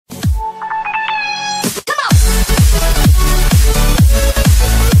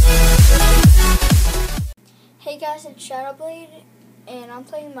it's Shadowblade, and I'm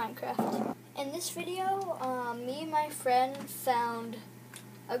playing Minecraft. In this video, me and my friend found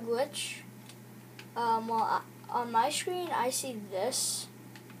a glitch. On my screen, I see this,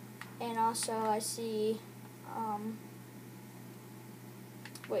 and also I see,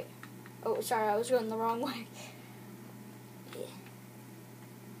 wait, oh, sorry, I was going the wrong way.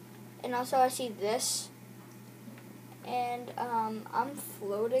 And also I see this, and I'm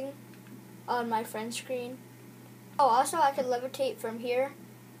floating on my friend's screen. Oh, also I could levitate from here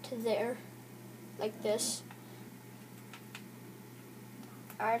to there, like this.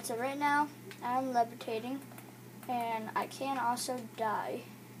 Alright, so right now I'm levitating, and I can also die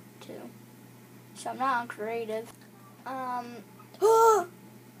too. So I'm not on creative.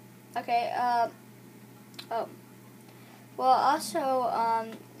 Okay, oh. Well,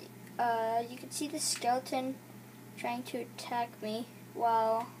 also, you can see the skeleton trying to attack me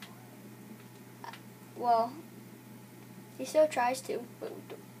while, well, he still tries to.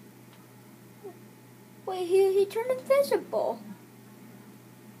 Wait, he turned invisible.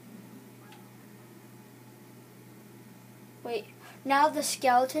 Wait, now the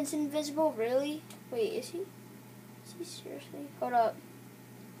skeleton's invisible? Really? Wait, is he? Is he seriously? Hold up.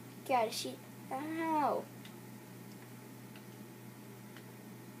 God, is he? Ow.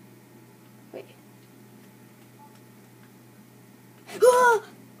 Wait.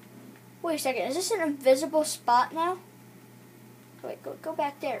 Wait a second, is this an invisible spot now? Wait, go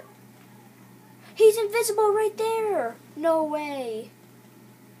back there. He's invisible right there! No way.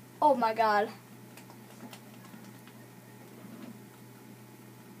 Oh my god.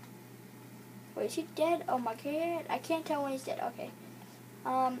 Wait, is he dead? Oh my god. I can't tell when he's dead. Okay.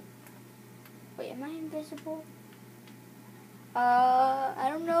 Wait, am I invisible? I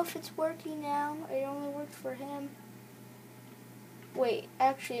don't know if it's working now. It only worked for him. Wait,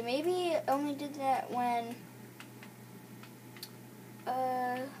 actually, maybe it only did that when,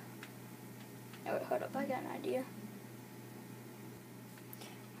 oh, wait, hold up, I got an idea.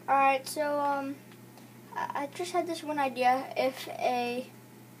 Alright, so, I just had this one idea. If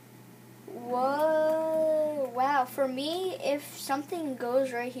whoa, wow, for me, if something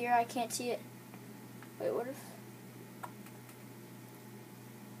goes right here, I can't see it. Wait, what if?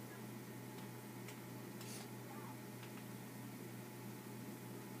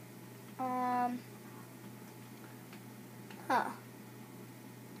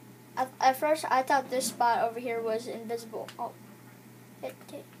 At first, I thought this spot over here was invisible. Oh,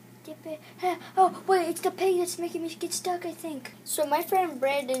 oh, wait, it's the pig that's making me get stuck, I think. So my friend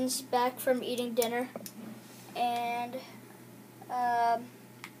Brandon's back from eating dinner, and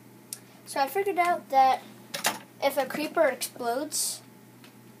so I figured out that if a creeper explodes,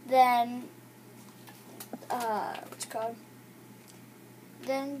 then what's it called?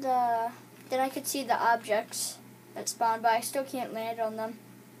 Then I could see the objects that spawn, but I still can't land on them.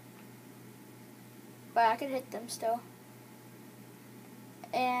 But I could hit them still.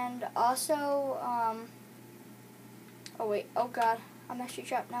 And also, oh wait, oh god, I'm actually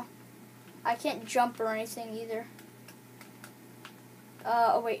trapped now. I can't jump or anything either.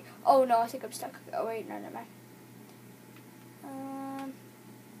 Oh wait, oh no, I think I'm stuck. Oh wait, no, never mind.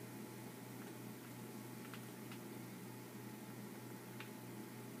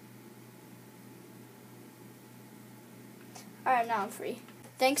 Alright, now I'm free.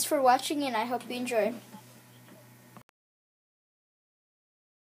 Thanks for watching, and I hope you enjoyed.